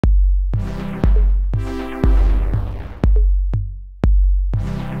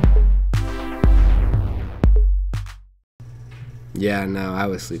Yeah, no, I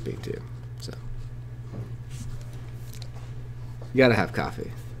was sleeping too. So you gotta have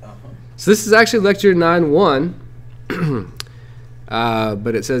coffee. So this is actually lecture 9.1,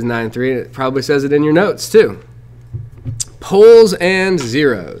 but it says 9.3, and it probably says it in your notes too. Poles and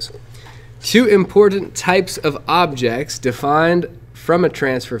zeros. Two important types of objects defined from a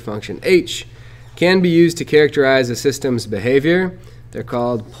transfer function h can be used to characterize a system's behavior. They're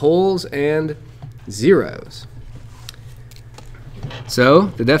called poles and zeros. So,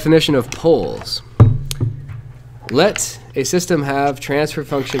 the definition of poles. Let a system have transfer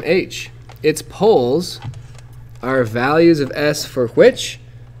function h. Its poles are values of s for which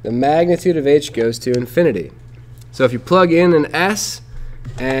the magnitude of h goes to infinity. So if you plug in an s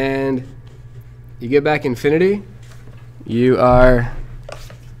and you get back infinity, you are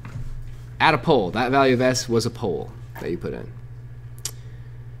at a pole. That value of s was a pole that you put in.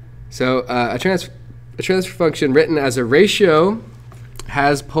 So a transfer function written as a ratio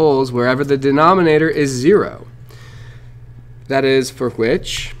has poles wherever the denominator is 0. That is, for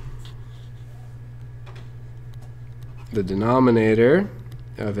which the denominator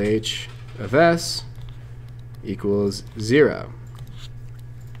of h of s equals 0.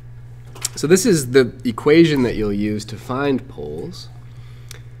 So this is the equation that you'll use to find poles.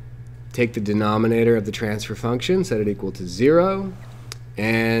 Take the denominator of the transfer function, set it equal to 0,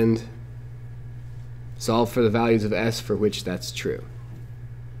 and solve for the values of s for which that's true.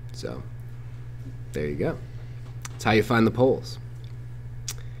 So there you go. That's how you find the poles.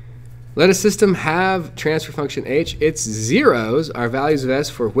 Let a system have transfer function h. Its zeros are values of s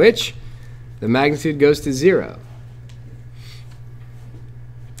for which the magnitude goes to 0.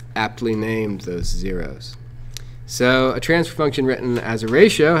 Aptly named, those zeros. So a transfer function written as a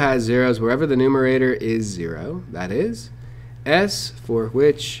ratio has zeros wherever the numerator is 0. That is, s for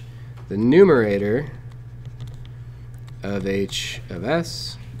which the numerator of h of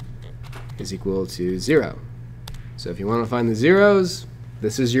s is equal to 0. So if you want to find the zeros,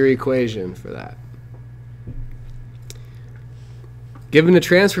 this is your equation for that. Given a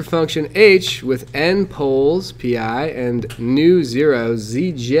transfer function h with n poles, pi, and new zeros,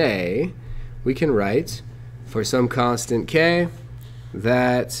 zj, we can write for some constant k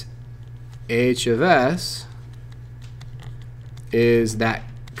that h of s is that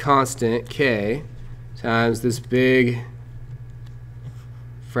constant k times this big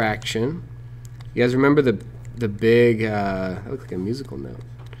fraction. You guys remember the big, that looks like a musical note,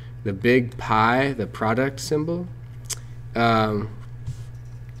 the big pi, the product symbol? From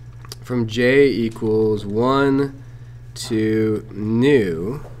j equals 1 to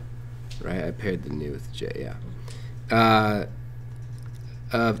new, right? I paired the new with j, yeah.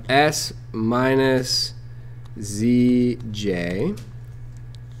 Of s minus zj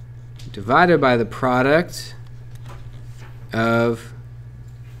divided by the product of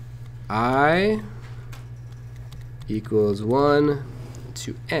I equals 1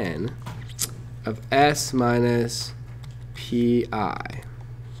 to n of s minus pi.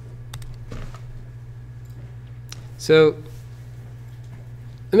 So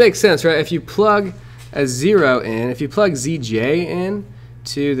it makes sense, right? If you plug a 0 in, if you plug zj in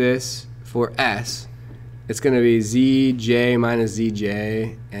to this for s, it's going to be zj minus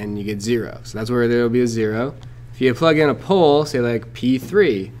zj, and you get 0. So that's where there will be a 0. If you plug in a pole, say like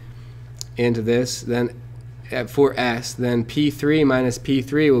p3, into this, then for s, then p3 minus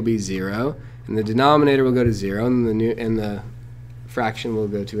p3 will be 0, and the denominator will go to 0, and the fraction will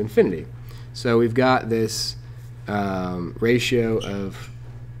go to infinity. So we've got this ratio of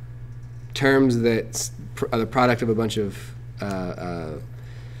terms that are the product of a bunch of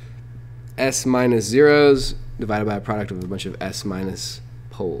s minus zeros divided by a product of a bunch of s minus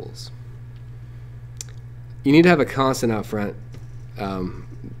poles. You need to have a constant out front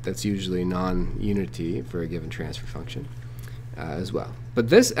that's usually non-unity for a given transfer function as well. But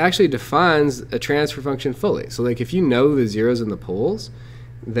this actually defines a transfer function fully. So like if you know the zeros and the poles,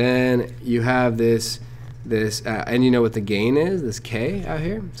 then you have this and you know what the gain is, this k out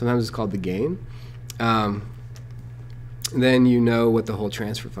here. Sometimes it's called the gain. Then you know what the whole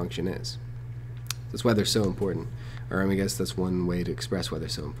transfer function is. That's why they're so important. Or I guess that's one way to express why they're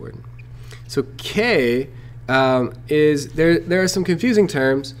so important. So k is, there are some confusing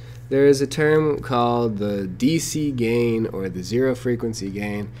terms. There is a term called the DC gain or the zero frequency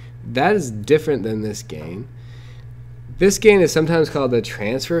gain. That is different than this gain. This gain is sometimes called the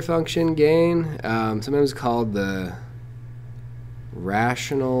transfer function gain, sometimes called the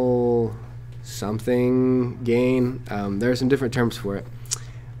rational something gain. There are some different terms for it.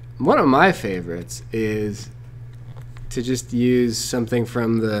 One of my favorites is to just use something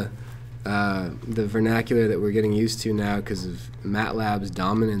from the the vernacular that we're getting used to now because of MATLAB's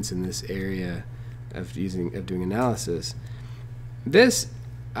dominance in this area of doing analysis. This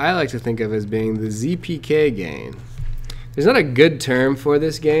I like to think of as being the ZPK gain. There's not a good term for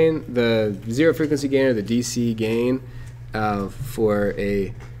this gain. The zero frequency gain or the DC gain for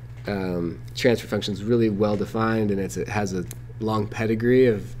a transfer function is really well defined, and it has a long pedigree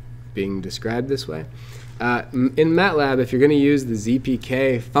of being described this way. In MATLAB, if you're going to use the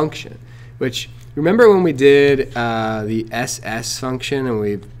ZPK function, which remember when we did the SS function and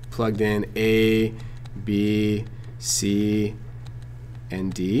we plugged in A, B, C,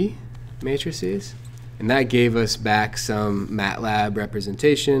 and D matrices, and that gave us back some MATLAB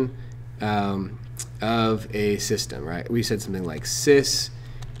representation of a system, right? We said something like sys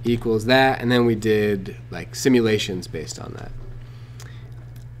equals that, and then we did like simulations based on that.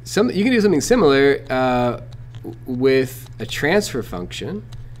 You can do something similar with a transfer function,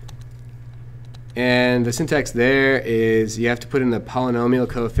 and the syntax there is you have to put in the polynomial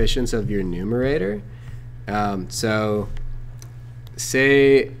coefficients of your numerator. So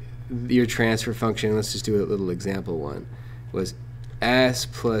say your transfer function, let's just do a little example one, was s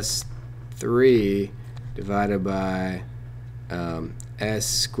plus 3 divided by s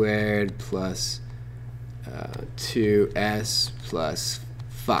squared plus 2s plus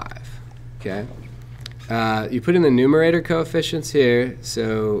 5. Okay. You put in the numerator coefficients here,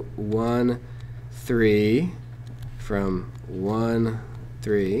 so 1, 3 from 1,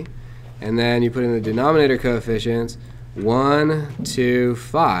 3, and then you put in the denominator coefficients 1, 2,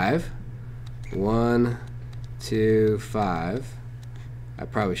 5, 1, 2, 5. I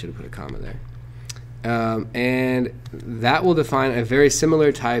probably should have put a comma there. And that will define a very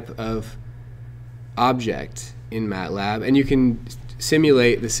similar type of object in MATLAB, and you can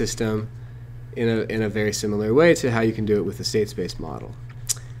simulate the system in a very similar way to how you can do it with a state space model.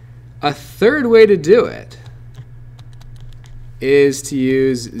 A third way to do it is to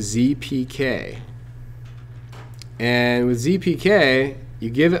use ZPK. And with ZPK, you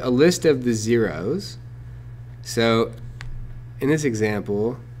give it a list of the zeros. So in this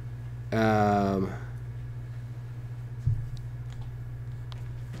example,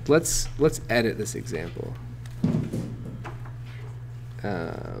 let's edit this example.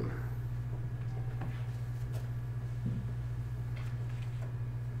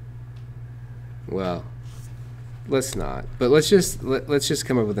 Well, let's not. But let's just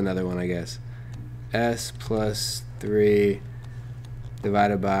come up with another one, I guess. S plus 3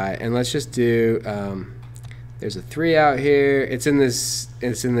 divided by, and let's just do. There's a 3 out here. It's in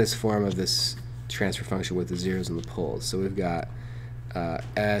this form of this transfer function with the zeros and the poles. So we've got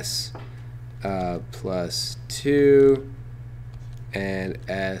s plus 2 and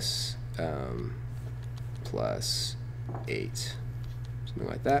s plus 8, something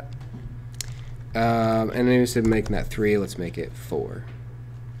like that. And then instead of making that 3, let's make it 4.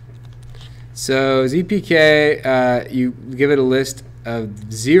 So ZPK, you give it a list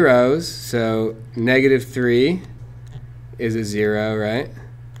of zeros. So -3 is a 0, right?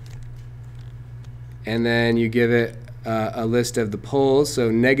 And then you give it a list of the poles. So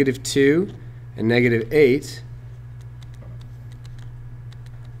 -2 and -8.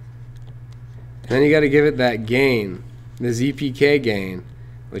 And then you got to give it that gain, the ZPK gain,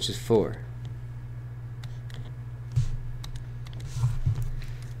 which is 4.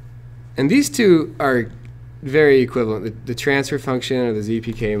 And these two are very equivalent. The transfer function or the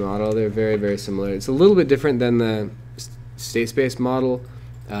ZPK model, they're very, very similar. It's a little bit different than the state space model,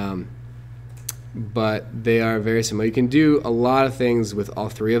 but they are very similar. You can do a lot of things with all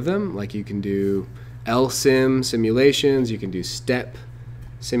three of them. Like you can do LSIM simulations, you can do STEP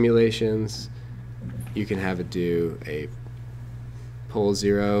simulations, you can have it do a pole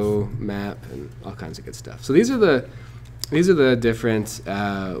zero map and all kinds of good stuff. So these are the different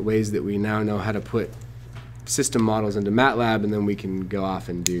ways that we now know how to put system models into MATLAB, and then we can go off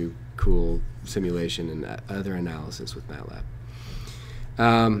and do cool simulation and other analysis with MATLAB.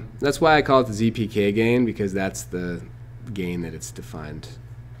 That's why I call it the ZPK gain, because that's the gain that it's defined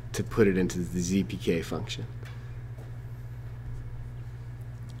to put it into the ZPK function.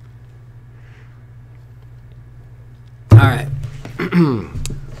 All right.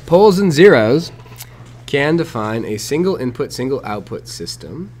 Poles and zeros can define a single input, single output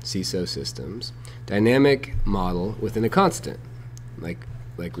system, SISO systems, dynamic model within a constant, like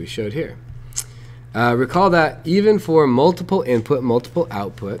we showed here. Recall that even for multiple input, multiple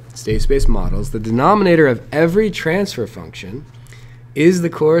output state space models, the denominator of every transfer function is the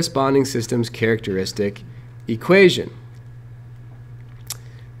corresponding system's characteristic equation.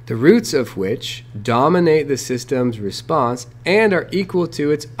 the roots of which dominate the system's response and are equal to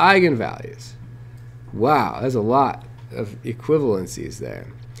its eigenvalues. Wow, there's a lot of equivalencies there.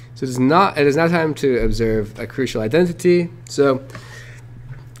 So it is now time to observe a crucial identity. So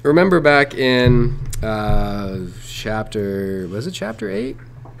remember back in chapter 8?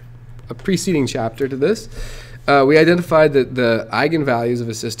 A preceding chapter to this, we identified that the eigenvalues of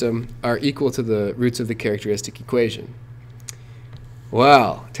a system are equal to the roots of the characteristic equation.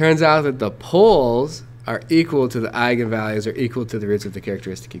 Well, turns out that the poles are equal to the eigenvalues or equal to the roots of the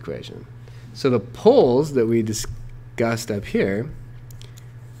characteristic equation. So the poles that we discussed up here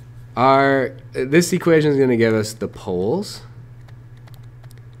are, this equation is going to give us the poles.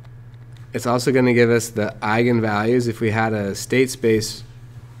 It's also going to give us the eigenvalues if we had a state space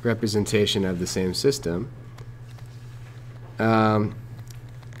representation of the same system.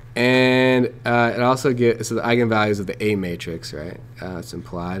 And it also gives, so the eigenvalues of the A matrix, right? It's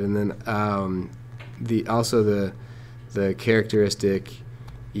implied. And then also the characteristic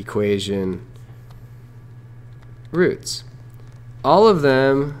equation roots. All of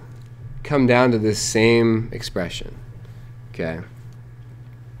them come down to this same expression, okay?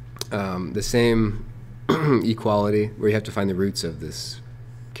 The same equality where you have to find the roots of this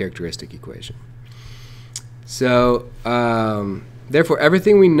characteristic equation. So therefore,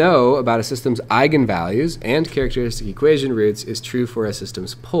 everything we know about a system's eigenvalues and characteristic equation roots is true for a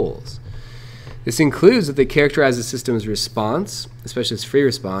system's poles. This includes that they characterize the system's response, especially its free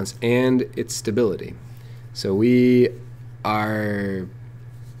response, and its stability. So we are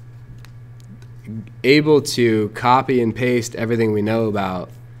able to copy and paste everything we know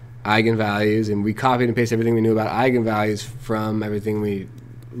about eigenvalues, and we copied and pasted everything we knew about eigenvalues from everything we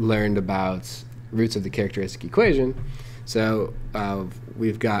learned about roots of the characteristic equation. So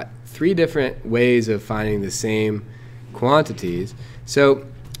we've got 3 different ways of finding the same quantities. So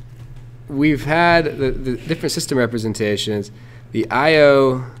we've had the different system representations. The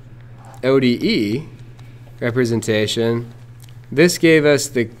IO-ODE representation, this gave us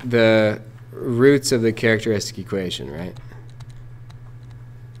the roots of the characteristic equation, right?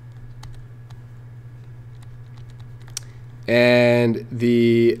 And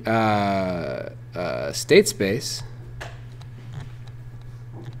the state space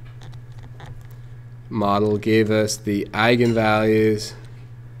model gave us the eigenvalues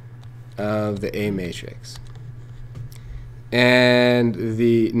of the A matrix. And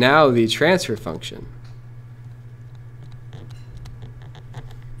now the transfer function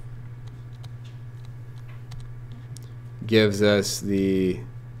gives us the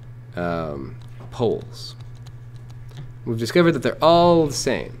poles. We've discovered that they're all the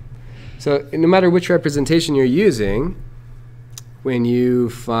same. So no matter which representation you're using, when you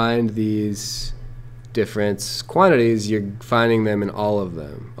find these different quantities, you're finding them in all of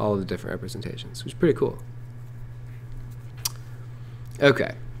them, all of the different representations, which is pretty cool.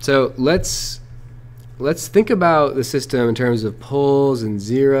 Okay, so let's think about the system in terms of poles and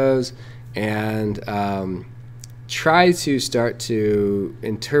zeros, and try to start to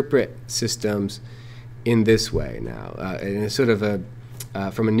interpret systems in this way now, in a sort of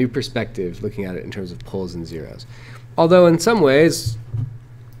from a new perspective, looking at it in terms of poles and zeros. Although in some ways,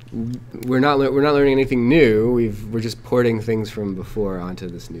 we're not learning anything new. We're just porting things from before onto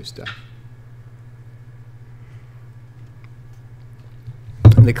this new stuff.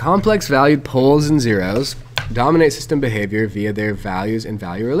 The complex valued poles and zeros dominate system behavior via their values and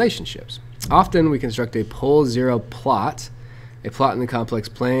value relationships. Often we construct a pole-zero plot, a plot in the complex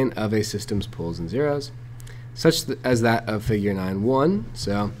plane of a system's poles and zeros, such as that of figure 9.1.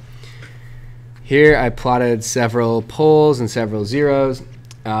 So here I plotted several poles and several zeros.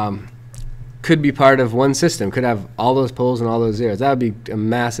 Could be part of one system, could have all those poles and all those zeros. That would be a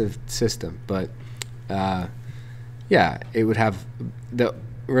massive system, but yeah, it would have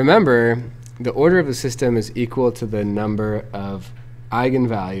remember, the order of the system is equal to the number of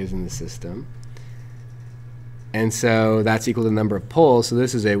eigenvalues in the system. And so that's equal to the number of poles. So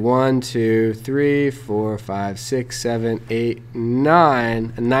this is a 1, 2, 3, 4, 5, 6, 7, 8,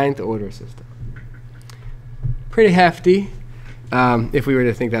 9, a 9th order system. Pretty hefty if we were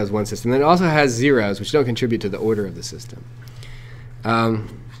to think that was one system. Then it also has zeros, which don't contribute to the order of the system.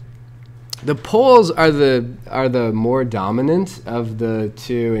 The poles are the more dominant of the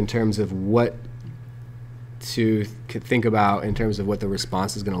two in terms of what to think about in terms of what the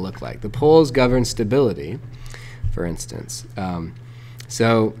response is going to look like. The poles govern stability, for instance.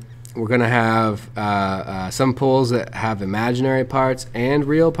 So we're going to have some poles that have imaginary parts and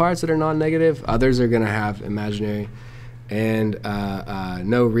real parts that are non-negative. Others are going to have imaginary and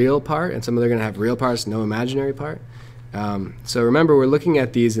no real part, and some of them are going to have real parts, no imaginary part. So remember, we're looking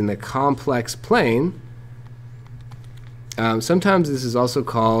at these in the complex plane. Sometimes this is also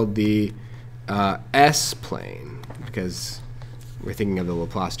called the S-plane, because we're thinking of the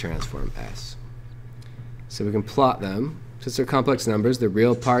Laplace transform S. So we can plot them. Since they're complex numbers, the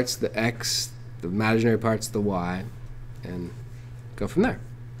real parts, the x, the imaginary parts, the y, and go from there.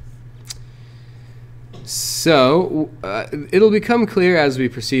 So it'll become clear as we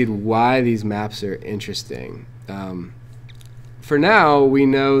proceed why these maps are interesting. For now, we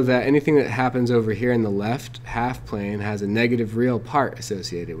know that anything that happens over here in the left half plane has a negative real part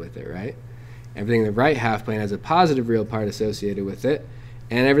associated with it, right? Everything in the right half plane has a positive real part associated with it,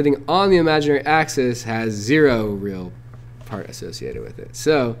 and everything on the imaginary axis has 0 real part associated with it.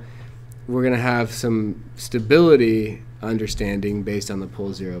 So we're going to have some stability understanding based on the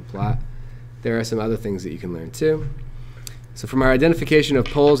pole 0 plot. There are some other things that you can learn too. So from our identification of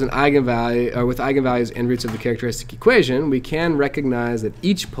poles and eigenvalue, or with eigenvalues and roots of the characteristic equation, we can recognize that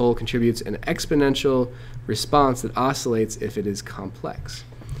each pole contributes an exponential response that oscillates if it is complex.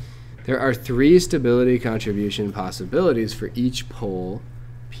 There are 3 stability contribution possibilities for each pole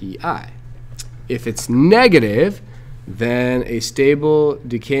pi. If it's negative, then a stable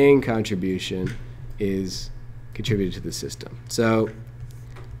decaying contribution is contributed to the system. So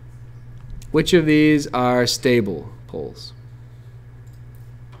which of these are stable poles?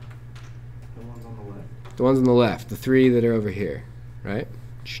 The ones on the left. The ones on the left, the 3 that are over here, right?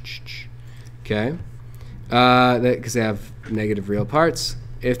 Okay. Because they have negative real parts.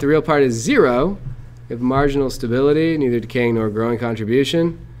 If the real part is 0, you have marginal stability, neither decaying nor growing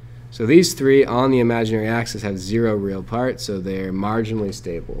contribution. So these 3 on the imaginary axis have 0 real parts, so they're marginally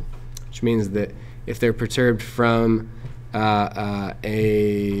stable, which means that if they're perturbed from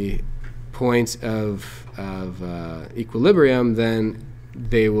a point of equilibrium, then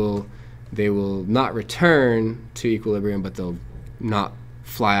they will not return to equilibrium, but they'll not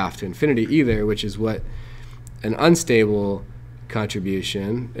fly off to infinity either, which is what an unstable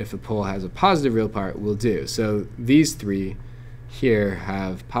contribution, if a pole has a positive real part, will do. So these 3 here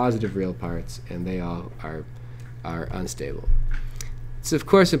have positive real parts, and they all are unstable. It's of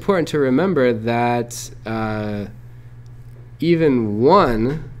course important to remember that even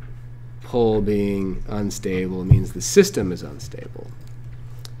one pole being unstable means the system is unstable.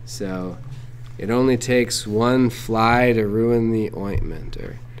 So it only takes one fly to ruin the ointment,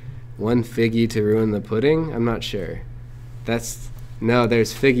 or one figgy to ruin the pudding. I'm not sure. No,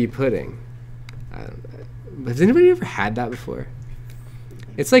 there's figgy pudding. Has anybody ever had that before?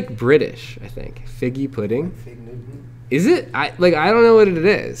 It's like British, I think. Figgy pudding. Fig Newton. Is it? I don't know what it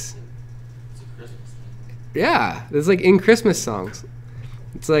is. It's a Christmas thing. Yeah, it's like in Christmas songs.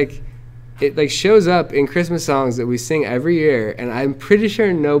 It's like it like shows up in Christmas songs that we sing every year, and I'm pretty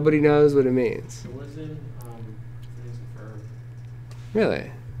sure nobody knows what it means. It was in Phineas and Ferb.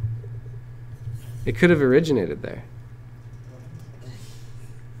 Really? It could have originated there.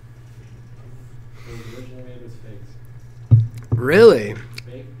 It was originally made with figs. Really?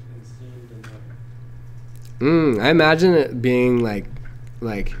 Baked and steamed and I imagine it being like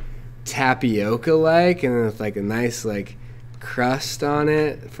tapioca-like, and with like a nice like crust on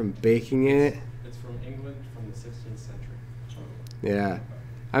it from baking it. It's from England from the 16th century. Yeah.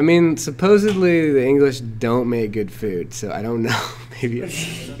 I mean, supposedly the English don't make good food, so I don't know. Maybe It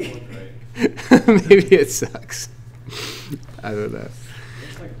doesn't look right. maybe it sucks. I don't know. It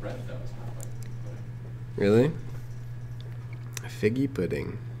looks like bread though. It's not like pudding. Really? Figgy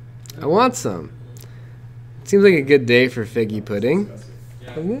pudding. I want some. Seems like a good day for figgy pudding.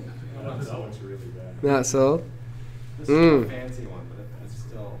 Yeah. Isn't it? That looks really bad. Not sold? This is a fancy one, but it's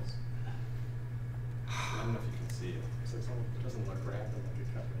still. I don't know if you can see it. It doesn't look wrapped in like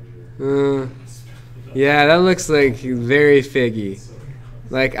a cup measure. Yeah, that looks like very figgy.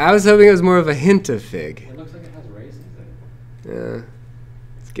 Like, I was hoping it was more of a hint of fig. It looks like it has raisins in it. Yeah.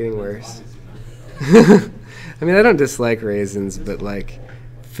 It's getting worse. Obviously not good. I mean, I don't dislike raisins, but like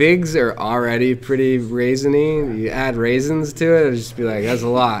figs are already pretty raisiny. You add raisins to it, it'll just be like, that's a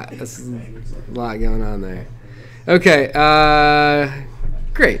lot. That's a lot going on there. Okay,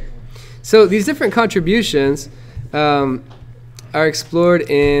 great. So these different contributions are explored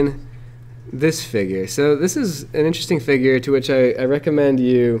in this figure. So this is an interesting figure to which I recommend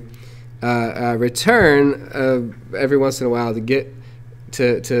you return every once in a while to get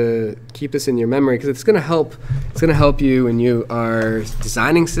to keep this in your memory, because it's going to help. It's going to help you when you are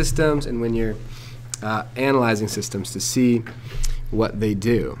designing systems and when you're analyzing systems to see what they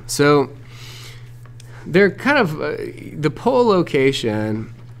do. So they're kind of the pole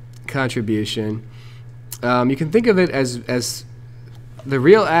location contribution. You can think of it as the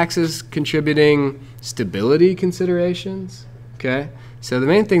real axis contributing stability considerations. Okay, so the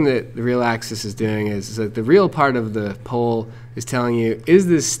main thing that the real axis is doing is that the real part of the pole is telling you, is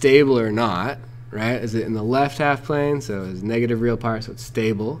this stable or not, right? Is it in the left half plane, so it's negative real part, so it's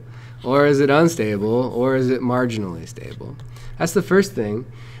stable, or is it unstable, or is it marginally stable? That's the first thing.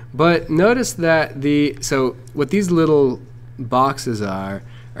 But notice that so what these little boxes are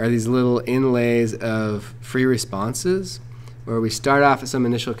these little inlays of free responses, where we start off at some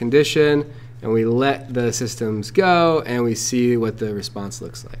initial condition, and we let the systems go, and we see what the response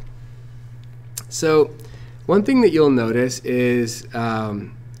looks like. So one thing that you'll notice is,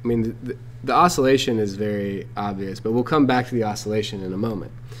 the oscillation is very obvious, but we'll come back to the oscillation in a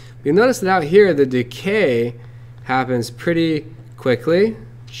moment. You'll notice that out here, the decay happens pretty quickly,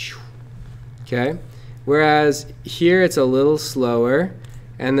 okay? Whereas here it's a little slower,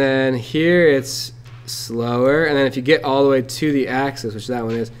 and then here it's slower, and then if you get all the way to the axis, which that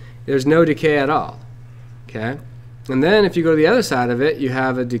one is, there's no decay at all, okay? And then if you go to the other side of it, you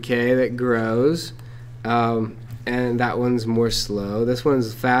have a decay that grows, and that one's more slow. This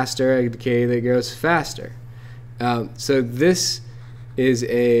one's faster, a decay that grows faster. So this is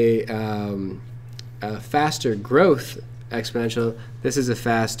a faster growth exponential. This is a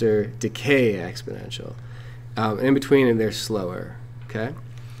faster decay exponential. In between, they're slower, okay?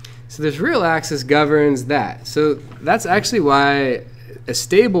 So this real axis governs that. So that's actually why a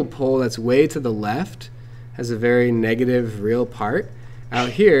stable pole that's way to the left has a very negative real part. Out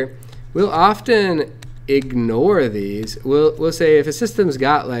here, we'll often ignore these. We'll say if a system's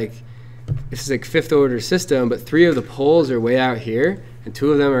got this is like fifth order system, but 3 of the poles are way out here and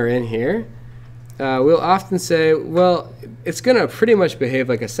 2 of them are in here, we'll often say, well, it's going to pretty much behave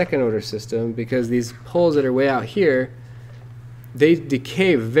like a second order system because these poles that are way out here, they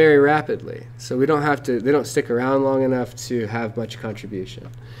decay very rapidly. So we don't have to, they don't stick around long enough to have much contribution.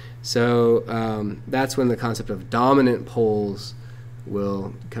 So that's when the concept of dominant poles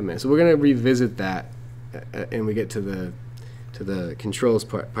will come in. So we're going to revisit that and we get to the controls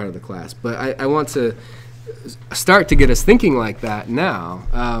part of the class. But I want to start to get us thinking like that now.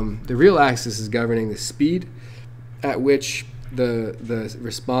 The real axis is governing the speed at which the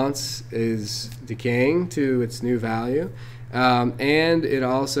response is decaying to its new value, and it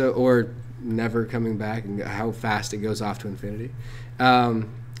also, or never coming back, and how fast it goes off to infinity, and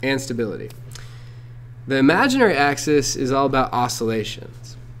stability. The imaginary axis is all about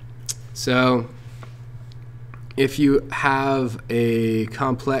oscillations. So if you have a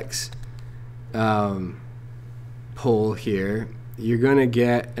complex pole here, you're going to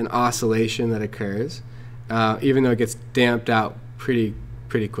get an oscillation that occurs, even though it gets damped out pretty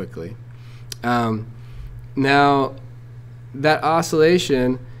quickly. Now, that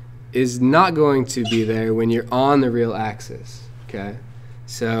oscillation is not going to be there when you're on the real axis. Okay,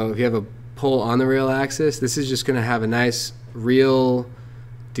 so if you have a pole on the real axis, this is just going to have a nice real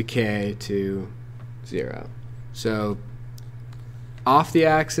decay to 0. So off the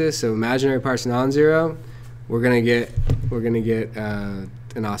axis, so imaginary part's non-zero, we're gonna get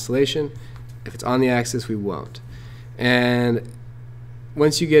an oscillation. If it's on the axis, we won't. And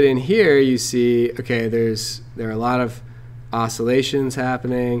once you get in here, you see, okay, there are a lot of oscillations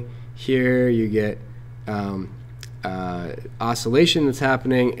happening. Here you get oscillation that's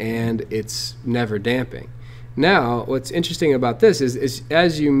happening, and it's never damping. Now, what's interesting about this is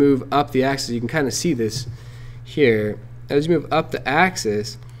as you move up the axis, you can kind of see this here. As you move up the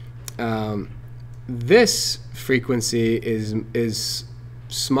axis, this frequency is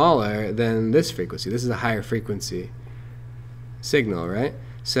smaller than this frequency. This is a higher frequency signal, right?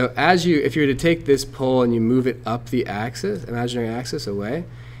 So if you were to take this pole and you move it up the axis, imaginary axis away,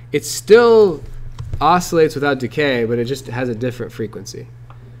 it still oscillates without decay, but it just has a different frequency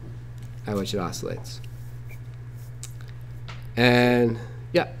at which it oscillates. And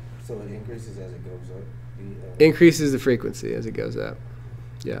yeah. So it increases as it goes up? Increases the frequency as it goes up.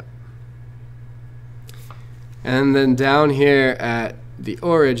 Yeah. And then down here at the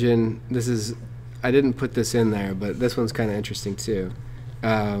origin, I didn't put this in there, but this one's kind of interesting too.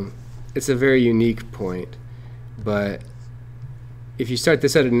 It's a very unique point, but if you start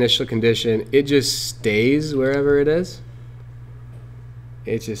this at an initial condition, it just stays wherever it is.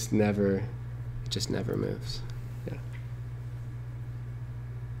 It just never moves. Yeah.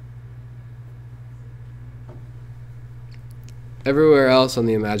 Everywhere else on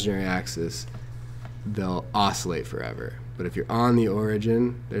the imaginary axis, they'll oscillate forever. But if you're on the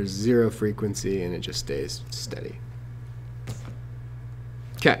origin, there's 0 frequency and it just stays steady.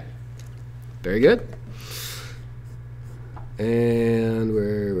 Okay, very good. And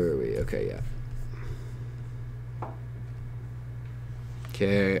where were we? Okay, yeah.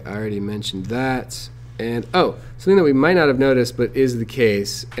 Okay, I already mentioned that. And oh, something that we might not have noticed but is the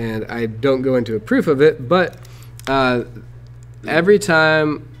case, and I don't go into a proof of it, but every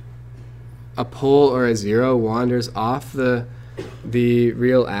time a pole or a zero wanders off the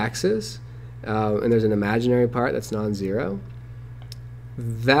real axis, and there's an imaginary part that's non-zero,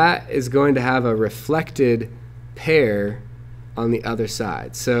 that is going to have a reflected pair on the other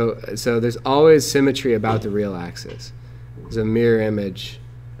side. So there's always symmetry about the real axis. There's a mirror image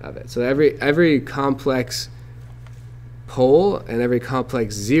of it. So every complex pole and every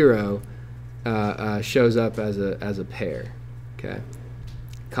complex zero shows up as a pair. Okay,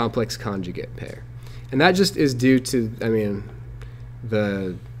 complex conjugate pair, and that just is due to, I mean,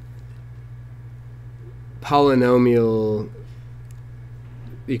 the polynomial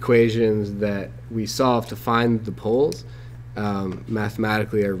equations that we solve to find the poles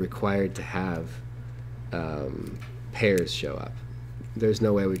mathematically are required to have pairs show up. There's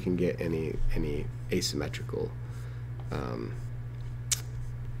no way we can get any asymmetrical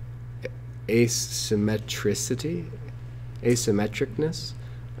asymmetricness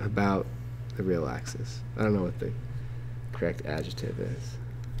about the real axis. I don't know what the correct adjective is.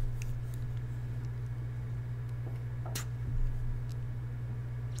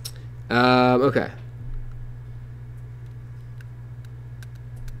 Okay.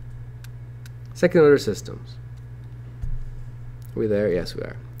 Second order systems. Are we there? Yes, we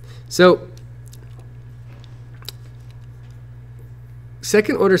are. So,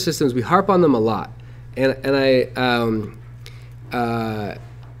 second order systems, we harp on them a lot. And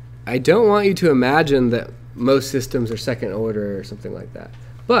I don't want you to imagine that most systems are second order or something like that.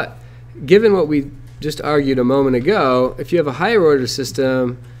 But given what we just argued a moment ago, if you have a higher order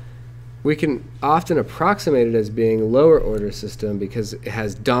system, we can often approximate it as being a lower order system because it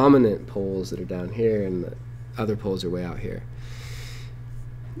has dominant poles that are down here and the other poles are way out here.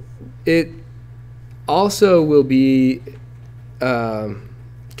 It also will be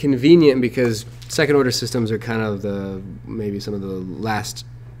convenient because second order systems are kind of maybe some of the last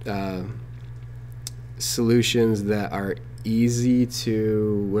solutions that are easy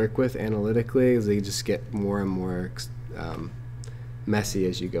to work with analytically, as they just get more and more messy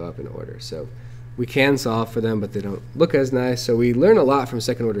as you go up in order. So we can solve for them, but they don't look as nice. So we learn a lot from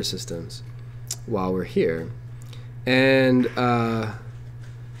second order systems while we're here. And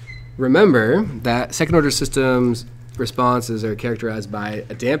remember that second order systems responses are characterized by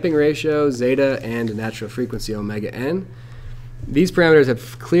a damping ratio, zeta, and a natural frequency, omega n. These parameters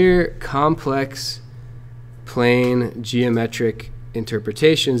have clear, complex, plane, geometric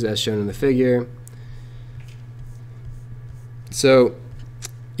interpretations as shown in the figure. So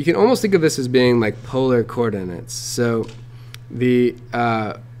you can almost think of this as being like polar coordinates. So the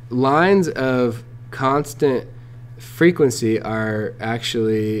lines of constant frequency are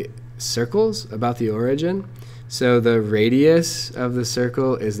actually circles about the origin. So the radius of the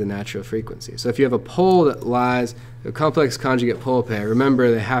circle is the natural frequency. So if you have a pole that lies, a complex conjugate pole pair, remember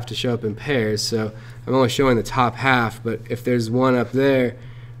they have to show up in pairs. So I'm only showing the top half, but if there's one up there,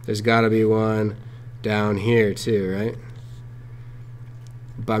 there's got to be one down here too, right?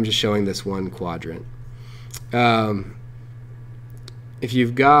 But I'm just showing this one quadrant. If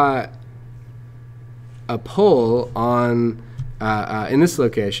you've got a pole on in this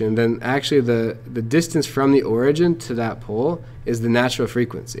location, then actually the distance from the origin to that pole is the natural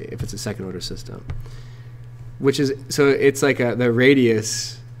frequency if it's a second order system. Which is, so it's like the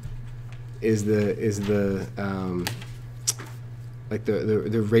radius is the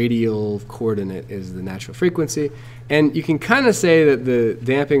radial coordinate is the natural frequency. And you can kind of say that the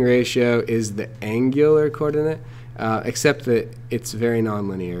damping ratio is the angular coordinate, except that it's very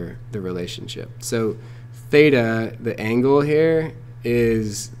nonlinear, the relationship. So theta, the angle here,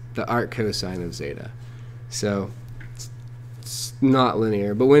 is the arc cosine of zeta. So it's not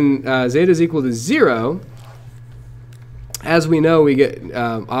linear. But when zeta is equal to 0, as we know, we get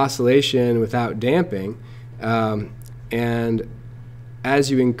oscillation without damping. And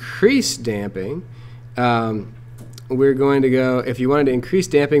as you increase damping, we're going to go, if you wanted to increase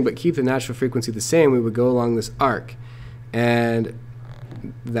damping but keep the natural frequency the same, we would go along this arc. And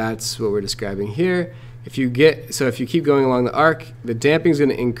that's what we're describing here. If you keep going along the arc, the damping is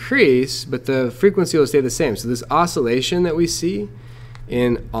going to increase, but the frequency will stay the same. So this oscillation that we see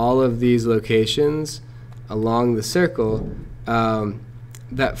in all of these locations along the circle,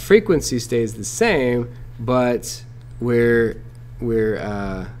 that frequency stays the same, but we're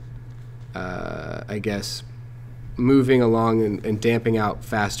I guess, moving along and damping out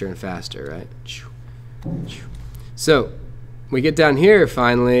faster and faster, right? So we get down here,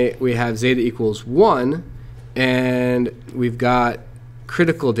 finally, we have zeta equals 1, and we've got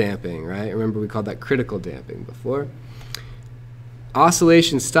critical damping, right? Remember we called that critical damping before.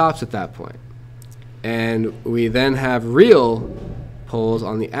 Oscillation stops at that point. And we then have real poles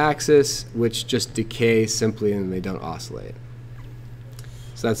on the axis, which just decay simply and they don't oscillate.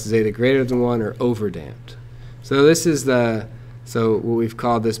 So that's zeta greater than 1 or overdamped. So this is so what we've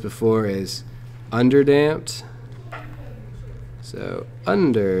called this before is underdamped. So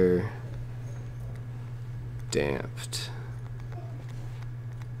underdamped.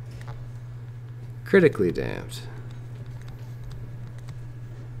 Critically damped.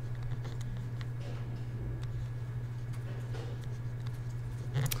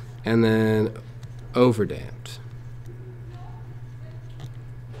 And then overdamped.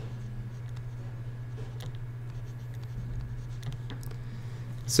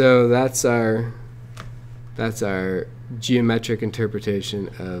 So that's our geometric interpretation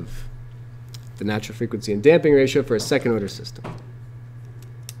of the natural frequency and damping ratio for a second order system.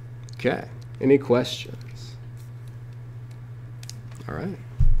 Okay, any questions? All right,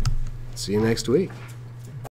 see you next week.